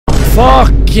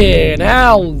Fucking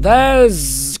hell,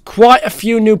 there's quite a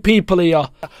few new people here.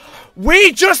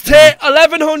 We just hit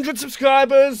 1100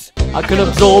 subscribers. I can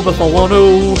absorb if I want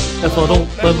to. If I don't,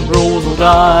 then Rose will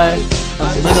die.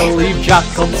 And then I'll leave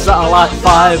Jack on satellite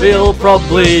 5. He'll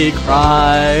probably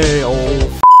cry.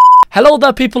 Oh. Hello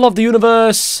there, people of the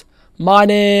universe. My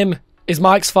name is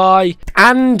MichSciFi,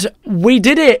 and we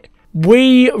did it.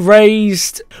 We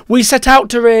set out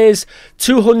to raise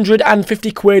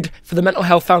 250 quid for the Mental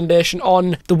Health Foundation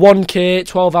on the 1K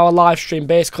 12-hour live stream.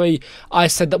 Basically, I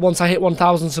said that once I hit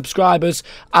 1,000 subscribers,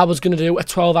 I was going to do a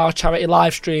 12-hour charity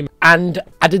live stream. And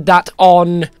I did that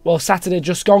on, well, Saturday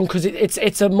just gone, because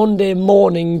it's a Monday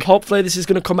morning. Hopefully this is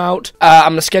going to come out.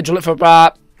 I'm going to schedule it for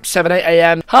about 7, 8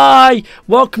 a.m. Hi,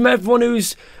 welcome everyone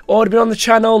who's already been on the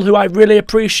channel, who I really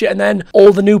appreciate, and then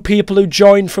all the new people who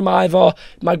joined from either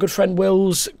my good friend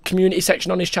Will's community section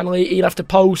on his channel. He'll have to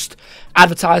post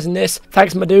advertising this.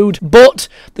 Thanks, my dude. But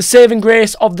the saving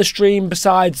grace of the stream,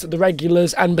 besides the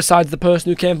regulars and besides the person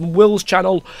who came from Will's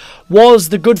channel, was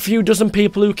the good few dozen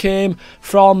people who came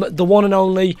from the one and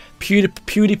only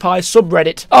PewDiePie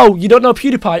subreddit. Oh, you don't know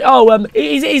PewDiePie? Oh,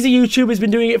 he's a YouTuber. He's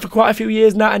been doing it for quite a few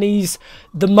years now, and he's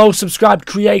the most subscribed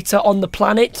creator on the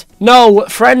planet. No,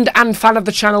 friend and fan of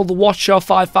the channel, the Watcher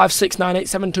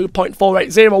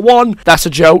 5569872.4801. That's a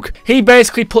joke. He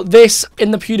basically put this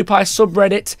in the PewDiePie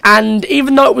subreddit, and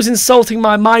even though it was insulting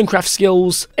my Minecraft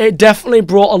skills, it definitely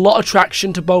brought a lot of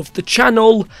traction to both the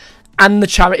channel and the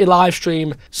charity live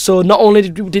stream. So not only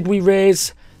did we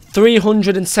raise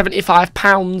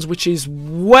 £375, which is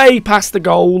way past the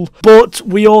goal, but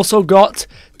we also got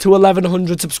to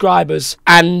 1100 subscribers,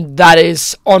 and that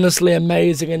is honestly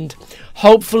amazing. And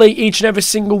hopefully each and every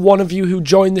single one of you who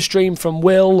joined the stream from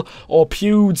Will or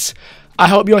Pewds, I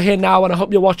hope you're here now, and I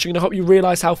hope you're watching, and I hope you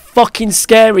realise how fucking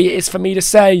scary it is for me to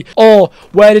say, oh,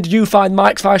 where did you find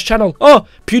MichSciFi's channel? Oh,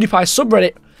 PewDiePie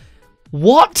subreddit.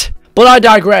 What? But I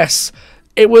digress.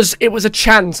 It was a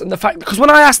chance, and the fact, because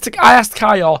when I asked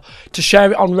Kaya to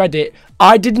share it on Reddit,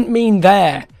 I didn't mean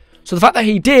there. So the fact that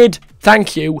he did,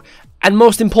 thank you, and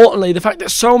most importantly, the fact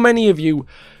that so many of you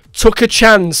took a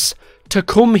chance to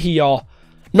come here,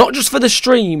 not just for the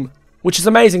stream, which is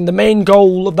amazing. The main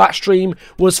goal of that stream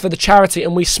was for the charity,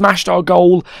 and we smashed our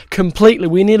goal completely.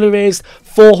 We nearly raised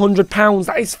 £400.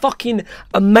 That is fucking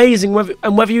amazing.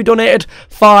 And whether you donated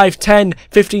 5, 10,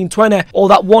 15, 20, or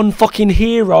that one fucking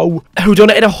hero who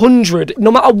donated 100,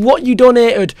 no matter what you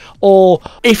donated, or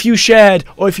if you shared,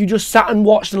 or if you just sat and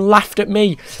watched and laughed at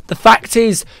me, the fact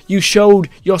is you showed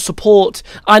your support.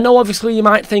 I know obviously you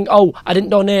might think, oh, I didn't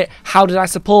donate, how did I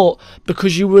support?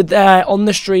 Because you were there on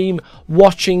the stream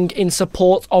watching in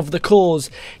support of the cause.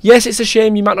 Yes, it's a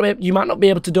shame you might not be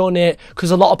able to donate,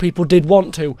 because a lot of people did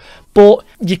want to, but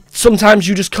sometimes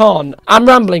you just can't. I'm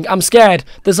rambling, I'm scared.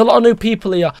 There's a lot of new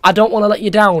people here. I don't want to let you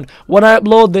down. When I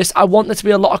upload this, I want there to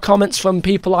be a lot of comments from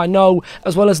people I know,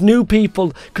 as well as new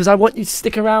people, because I want you to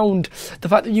stick around. The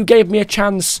fact that you gave me a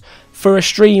chance for a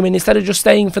stream, and instead of just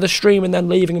staying for the stream and then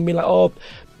leaving and being like, oh,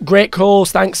 great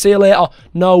cause, thanks, see you later.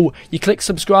 No, you click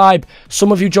subscribe.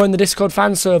 Some of you joined the Discord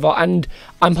fan server, and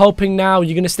I'm hoping now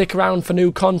you're going to stick around for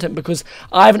new content, because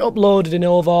I haven't uploaded in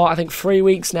over, I think, 3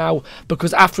 weeks now,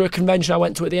 because after a convention I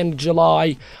went to at the end of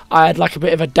July, I had like a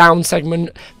bit of a down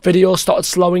segment. Videos started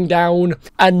slowing down,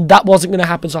 and that wasn't going to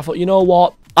happen, so I thought, you know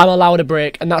what, I'm allowed a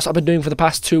break, and that's what I've been doing for the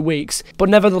past 2 weeks. But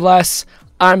nevertheless,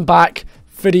 I'm back,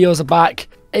 videos are back,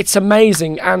 it's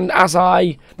amazing, and as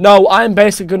I know, I'm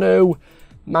basically going to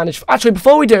manage. Actually,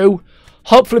 before we do,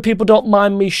 hopefully people don't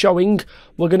mind me showing,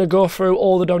 we're going to go through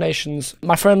all the donations.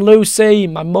 My friend Lucy,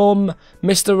 my mum,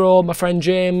 Mr. O, my friend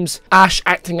James, Ash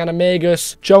acting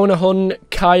Animagus, Jonah Hunt,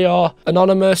 Kaya,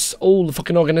 Anonymous, all the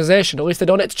fucking organisation, at least they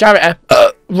donate to charity,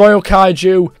 Royal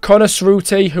Kaiju, Connor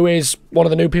Sruti, who is one of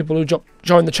the new people who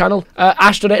joined the channel,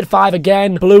 Ash donated 5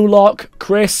 again, Blue Lock,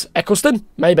 Chris, Eccleston,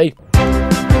 maybe,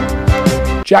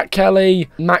 Jack Kelly,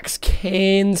 Max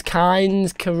Keynes,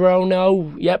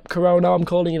 Corono, yep, Corono, I'm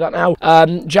calling you that now,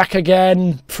 Jack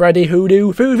again, Freddie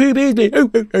Hoodoo,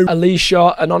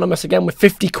 Alicia, Anonymous again with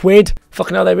 50 quid,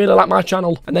 fucking hell, they really like my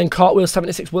channel, and then Cartwheel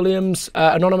 76 Williams,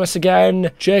 Anonymous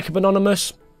again, Jacob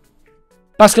Anonymous,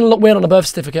 that's going to look weird on a birth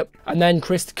certificate, and then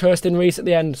Kirsten Reese at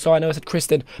the end, so I know I said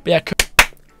Kristen, but yeah,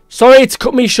 sorry to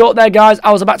cut me short there, guys.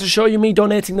 I was about to show you me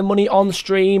donating the money on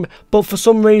stream, but for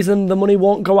some reason the money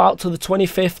won't go out to the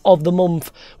 25th of the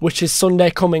month, which is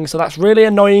Sunday coming, so that's really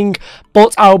annoying,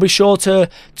 but I'll be sure to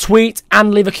tweet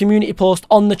and leave a community post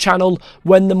on the channel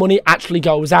when the money actually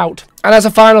goes out. And as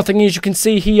a final thing, as you can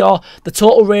see here, the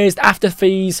total raised after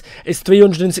fees is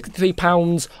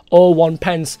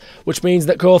 £363.01, which means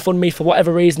that GoFundMe, for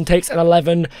whatever reason, takes an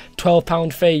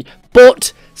 £12 fee.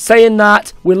 But saying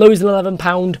that, we're losing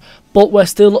 £11, but we are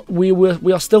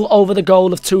still over the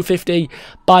goal of £250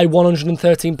 by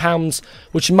 £113,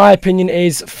 which in my opinion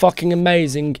is fucking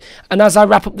amazing. And as I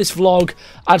wrap up this vlog,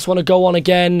 I just want to go on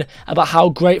again about how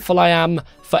grateful I am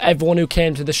for everyone who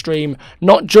came to the stream,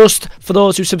 not just for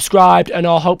those who subscribed and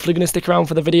are hopefully going to stick around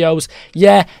for the videos.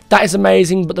 Yeah, that is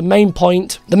amazing, but the main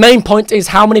point is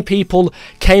how many people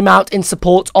came out in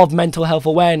support of mental health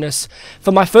awareness.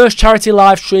 For my first charity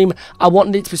live stream, I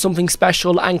wanted it to be something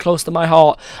special and close to my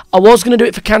heart. I was going to do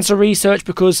it for cancer research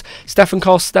because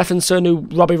Stephen's son, who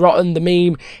Robbie Rotten, the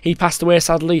meme, he passed away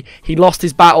sadly. He lost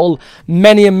his battle.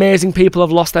 Many amazing people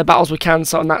have lost their battles with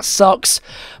cancer, and that sucks.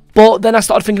 But then I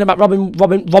started thinking about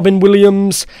Robin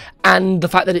Williams and the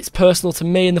fact that it's personal to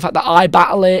me and the fact that I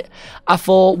battle it. I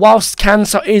thought, whilst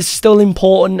cancer is still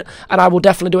important, and I will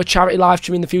definitely do a charity live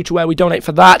stream in the future where we donate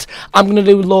for that, I'm going to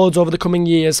do loads over the coming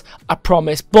years, I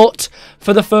promise. But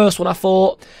for the first one, I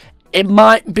thought it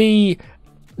might be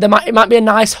a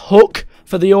nice hook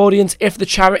for the audience if the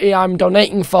charity I'm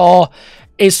donating for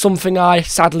is something I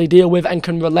sadly deal with and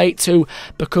can relate to,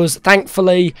 because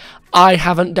thankfully I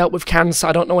haven't dealt with cancer.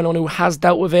 I don't know anyone who has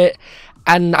dealt with it,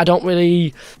 and I don't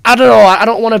know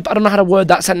how to word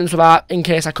that sentence without, in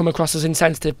case I come across as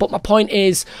insensitive. But my point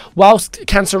is, whilst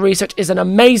cancer research is an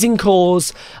amazing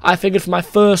cause, I figured for my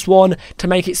first one to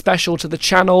make it special to the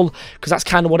channel, because that's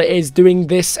kind of what it is. Doing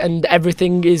this and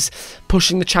everything is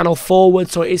pushing the channel forward,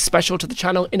 so it is special to the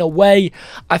channel in a way.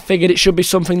 I figured it should be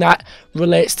something that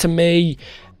relates to me.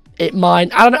 It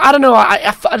might, I don't know,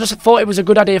 I just thought it was a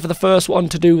good idea for the first one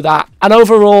to do that. And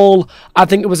overall, I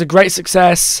think it was a great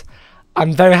success.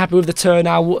 I'm very happy with the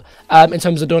turnout in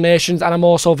terms of donations, and I'm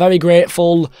also very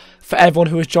grateful for everyone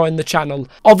who has joined the channel.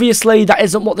 Obviously, that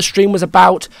isn't what the stream was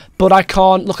about, but I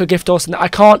can't not look a gift horse in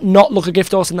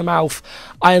the mouth.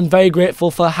 I am very grateful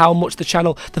for how much the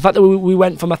fact that we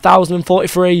went from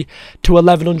 1,043 to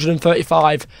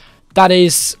 1,135. That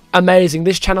is amazing.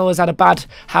 This channel has had a bad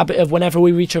habit of, whenever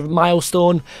we reach a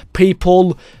milestone,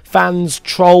 people, fans,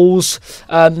 trolls,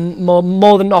 more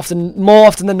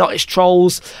often than not, it's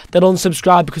trolls that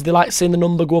unsubscribe because they like seeing the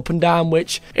number go up and down,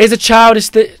 which is a childish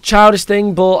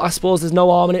thing, but I suppose there's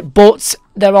no harm in it. But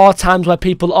there are times where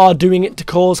people are doing it to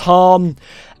cause harm,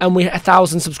 and we hit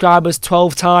 1,000 subscribers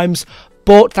 12 times.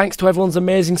 But thanks to everyone's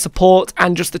amazing support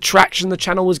and just the traction the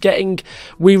channel was getting,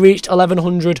 we reached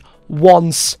 1,100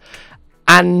 once.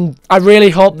 And I really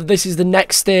hope that this is the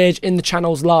next stage in the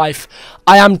channel's life.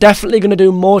 I am definitely going to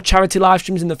do more charity live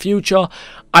streams in the future.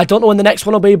 I don't know when the next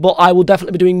one will be, but I will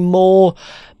definitely be doing more.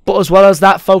 But as well as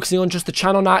that, focusing on just the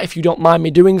channel now, if you don't mind me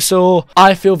doing so.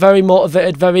 I feel very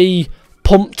motivated, very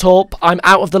pumped up. I'm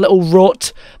out of the little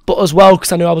rut, but as well,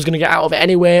 because I knew I was going to get out of it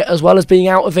anyway, as well as being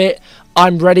out of it,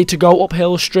 I'm ready to go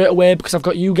uphill straight away, because I've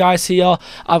got you guys here,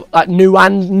 new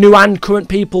and current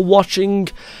people watching.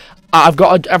 I've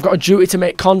got a duty to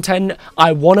make content.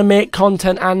 I want to make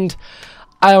content, and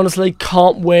I honestly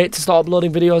can't wait to start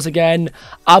uploading videos again.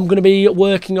 I'm going to be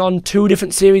working on 2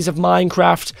 different series of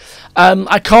Minecraft.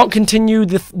 I can't continue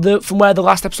from where the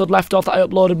last episode left off that I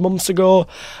uploaded months ago,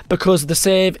 because the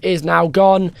save is now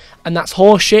gone, and that's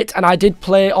horseshit. And I did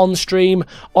play on stream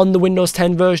on the Windows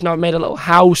 10 version. I've made a little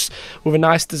house with a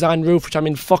nice design roof, which I'm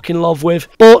in fucking love with.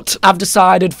 But I've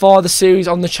decided for the series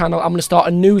on the channel, I'm going to start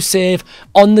a new save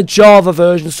on the Java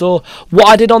version. So what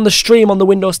I did on the stream on the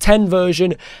Windows 10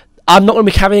 version, I'm not going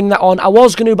to be carrying that on. I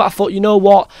was going to, but I thought, you know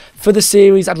what, for the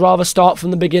series I'd rather start from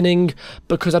the beginning,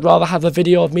 because I'd rather have a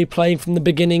video of me playing from the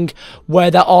beginning where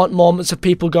there aren't moments of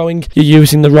people going, you're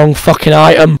using the wrong fucking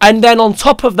item. And then on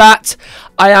top of that,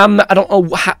 I don't know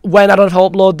when, I don't know if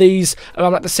I'll upload these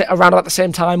around about the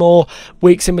same time or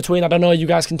weeks in between. I don't know, you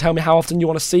guys can tell me how often you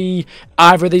want to see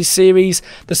either of these series.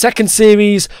 The second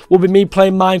series will be me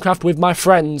playing Minecraft with my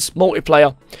friends,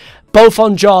 multiplayer, both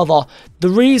on Java. The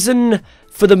reason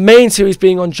for the main series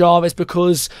being on Java is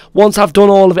because once I've done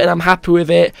all of it and I'm happy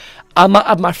with it, I might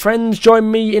have my friends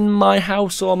join me in my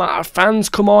house, or I might have fans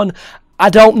come on. I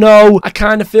don't know. I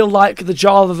kind of feel like the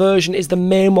Java version is the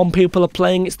main one people are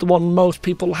playing. It's the one most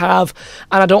people have.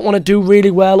 And I don't want to do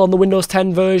really well on the Windows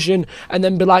 10 version and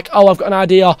then be like, oh, I've got an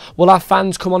idea. We'll have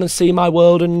fans come on and see my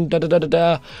world and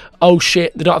da-da-da-da-da. Oh,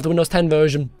 shit, they don't have the Windows 10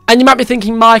 version. And you might be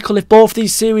thinking, Michael, if both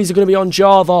these series are going to be on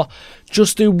Java,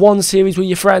 just do one series with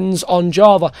your friends on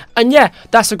Java. And yeah,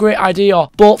 that's a great idea.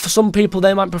 But for some people,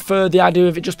 they might prefer the idea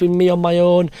of it just being me on my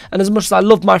own. And as much as I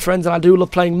love my friends and I do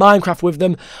love playing Minecraft with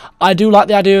them, I do like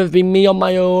the idea of being me on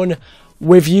my own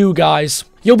with you guys.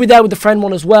 You'll be there with the friend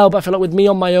one as well, but I feel like with me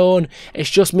on my own, it's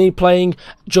just me playing,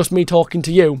 just me talking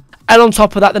to you. And on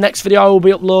top of that, the next video I will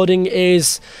be uploading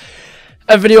is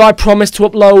a video I promised to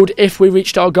upload if we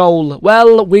reached our goal.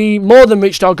 Well, we more than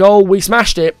reached our goal, we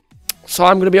smashed it. So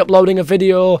I'm going to be uploading a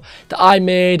video that I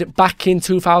made back in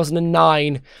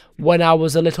 2009 when I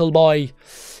was a little boy.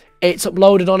 It's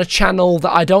uploaded on a channel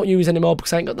that I don't use anymore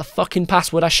because I ain't got the fucking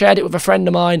password. I shared it with a friend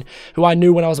of mine who I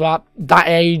knew when I was about that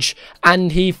age,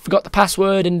 and he forgot the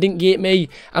password and didn't give it me,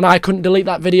 and I couldn't delete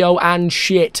that video and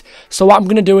shit. So what I'm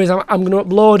going to do is I'm going to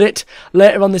upload it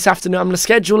later on this afternoon. I'm going to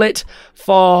schedule it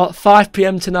for 5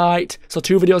 PM tonight, so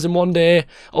 2 videos in one day,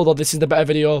 although this is the better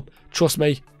video, trust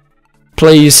me.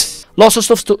 Please. Lots of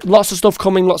stuff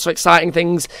coming, lots of exciting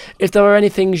things. If there are any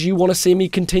things you want to see me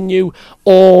continue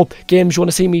or games you want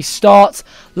to see me start,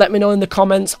 let me know in the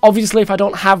comments. Obviously, if I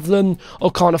don't have them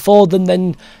or can't afford them,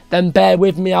 then bear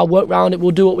with me. I'll work around it.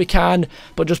 We'll do what we can.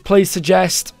 But just please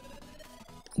suggest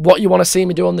what you want to see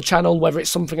me do on the channel, whether it's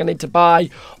something I need to buy,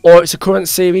 or it's a current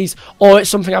series, or it's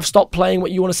something I've stopped playing,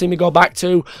 what you want to see me go back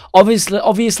to.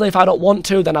 Obviously, if I don't want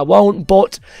to, then I won't,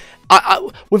 but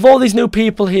with all these new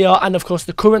people here, and of course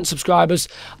the current subscribers,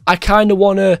 I kind of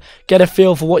want to get a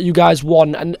feel for what you guys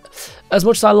want, and as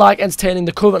much as I like entertaining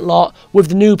the current lot, with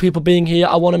the new people being here,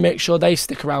 I want to make sure they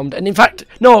stick around. And in fact,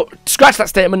 no, scratch that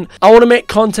statement, I want to make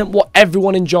content what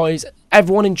everyone enjoys.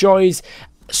 Everyone enjoys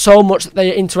so much that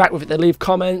they interact with it. They leave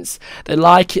comments, they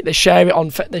like it, they share it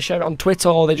on Twitter,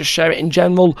 or they just share it in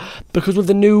general. Because with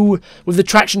the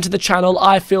traction to the channel,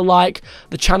 I feel like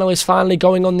the channel is finally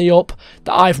going on the up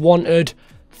that I've wanted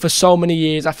for so many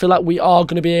years. I feel like we are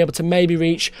going to be able to maybe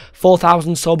reach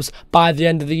 4,000 subs by the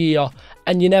end of the year,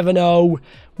 and you never know,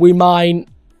 we might,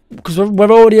 because we're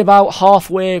already about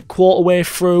halfway, quarter way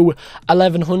through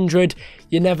 1100.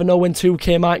 You never know when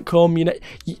 2K might come.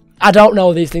 I don't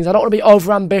know these things. I don't want to be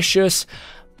over ambitious,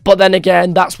 but then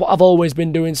again, that's what I've always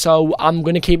been doing, so I'm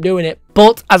going to keep doing it.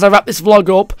 But as I wrap this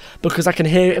vlog up, because I can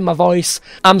hear it in my voice,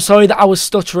 I'm sorry that I was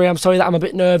stuttering, I'm sorry that I'm a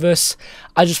bit nervous.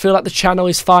 I just feel like the channel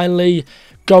is finally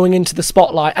going into the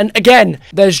spotlight. And again,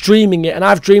 there's dreaming it, and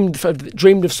I've dreamed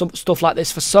of some stuff like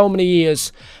this for so many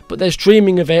years, but there's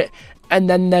dreaming of it, and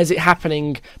then there's it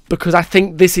happening, because I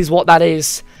think this is what that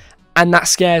is, and that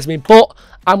scares me. But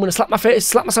I'm going to slap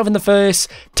myself in the face,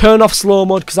 turn off slow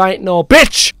mode because I ain't no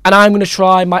bitch, and I'm going to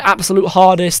try my absolute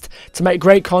hardest to make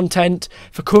great content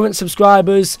for current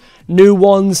subscribers, new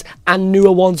ones, and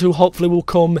newer ones who hopefully will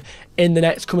come in the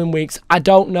next coming weeks. I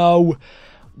don't know.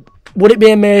 Would it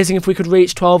be amazing if we could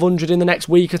reach 1,200 in the next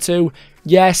week or two?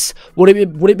 Yes. Would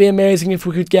it be amazing if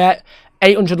we could get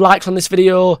 800 likes on this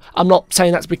video? I'm not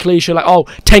saying that to be cliche, like, oh,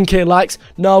 10k likes.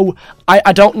 No,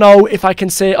 I don't know if I can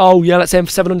say, oh yeah, let's aim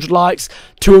for 700 likes,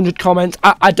 200 comments.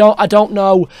 I don't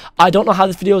know. I don't know how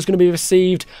this video is going to be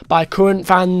received by current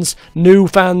fans, new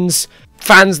fans,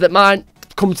 fans that might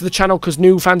come to the channel because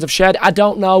new fans have shared it. I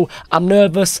don't know. I'm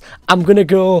nervous. I'm gonna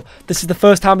go. This is the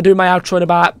first time I'm doing my outro in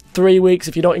about 3 weeks,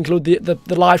 if you don't include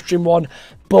the live stream one.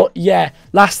 But yeah,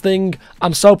 last thing,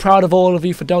 I'm so proud of all of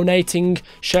you for donating,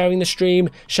 sharing the stream,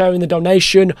 sharing the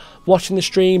donation, watching the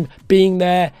stream, being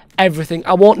there, everything.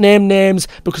 I won't name names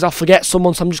because I'll forget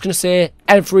someone, so I'm just going to say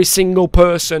every single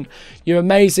person. You're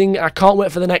amazing. I can't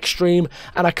wait for the next stream,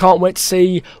 and I can't wait to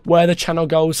see where the channel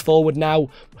goes forward now.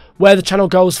 Where the channel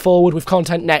goes forward with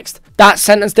content next. That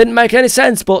sentence didn't make any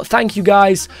sense, but thank you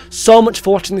guys so much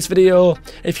for watching this video.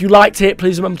 If you liked it,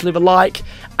 please remember to leave a like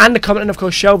and a comment, and of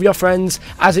course share with your friends,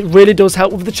 as it really does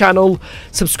help with the channel.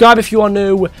 Subscribe if you are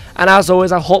new, and as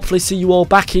always, I'll hopefully see you all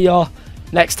back here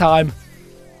next time.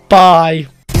 Bye.